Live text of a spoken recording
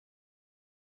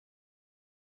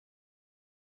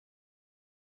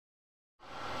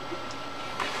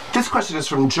This question is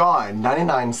from John,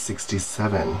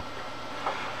 9967.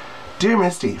 Dear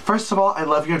Misty, first of all, I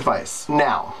love your advice.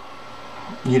 Now,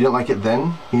 you didn't like it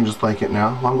then? You just like it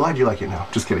now? Well, I'm glad you like it now.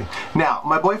 Just kidding. Now,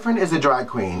 my boyfriend is a drag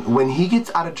queen. When he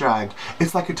gets out of drag,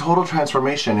 it's like a total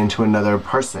transformation into another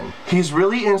person. He's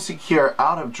really insecure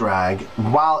out of drag.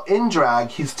 While in drag,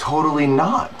 he's totally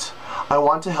not. I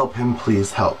want to help him.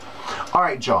 Please help. All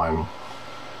right, John.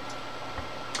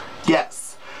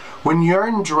 Yes. When you're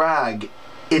in drag,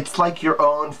 it's like your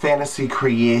own fantasy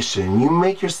creation. You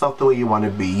make yourself the way you want to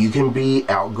be. You can be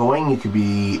outgoing, you could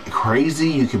be crazy,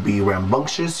 you could be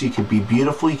rambunctious, you could be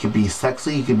beautiful, you could be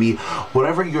sexy, you could be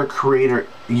whatever your creator,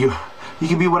 you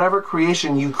can be whatever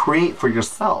creation you create for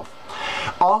yourself.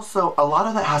 Also, a lot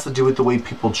of that has to do with the way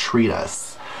people treat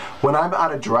us. When I'm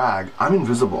out of drag, I'm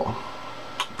invisible.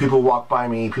 People walk by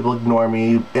me, people ignore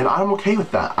me, and I'm okay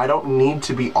with that. I don't need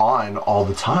to be on all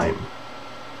the time.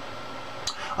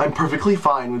 I'm perfectly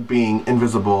fine with being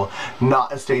invisible,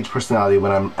 not a stage personality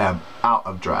when I'm out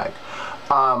of drag.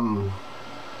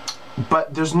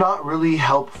 But there's not really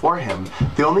help for him.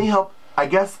 The only help, I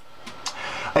guess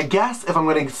if I'm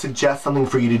going to suggest something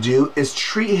for you to do, is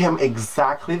treat him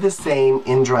exactly the same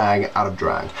in drag, out of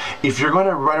drag. If you're going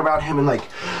to run around him and like,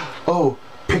 oh,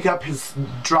 pick up his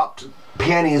dropped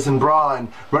panties and bra and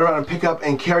run around and pick up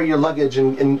and carry your luggage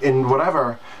and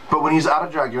whatever, but when he's out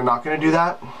of drag, you're not going to do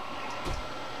that?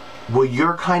 Well,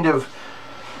 you're kind of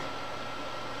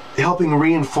helping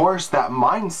reinforce that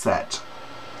mindset.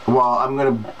 Well, I'm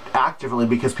going to act differently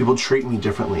because people treat me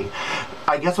differently.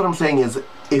 I guess what I'm saying is,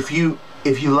 if you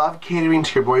love catering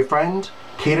to your boyfriend,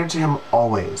 cater to him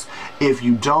always. If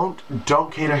you don't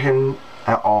cater him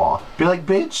at all. Be like,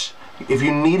 bitch, if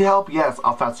you need help, yes,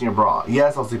 I'll fasten your bra.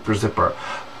 Yes, I'll zip your zipper.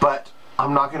 But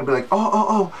I'm not going to be like,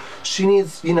 oh, she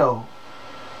needs, you know.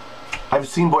 I've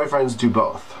seen boyfriends do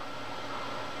both.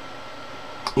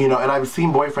 You know, and I've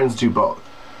seen boyfriends do both.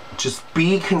 Just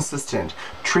be consistent.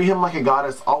 Treat him like a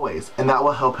goddess always, and that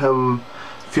will help him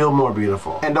feel more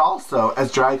beautiful. And also,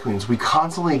 as drag queens, we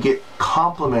constantly get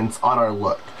compliments on our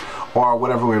look, or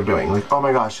whatever we're doing. Like, oh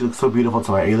my gosh, you look so beautiful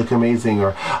tonight, or you look amazing,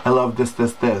 or I love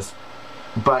this.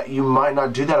 But you might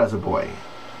not do that as a boy.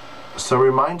 So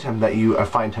remind him that you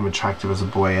find him attractive as a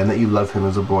boy, and that you love him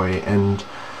as a boy, and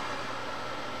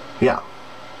yeah.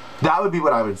 That would be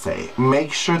what I would say.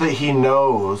 Make sure that he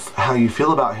knows how you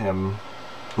feel about him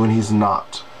when he's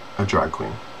not a drag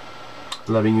queen.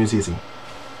 Loving you is easy.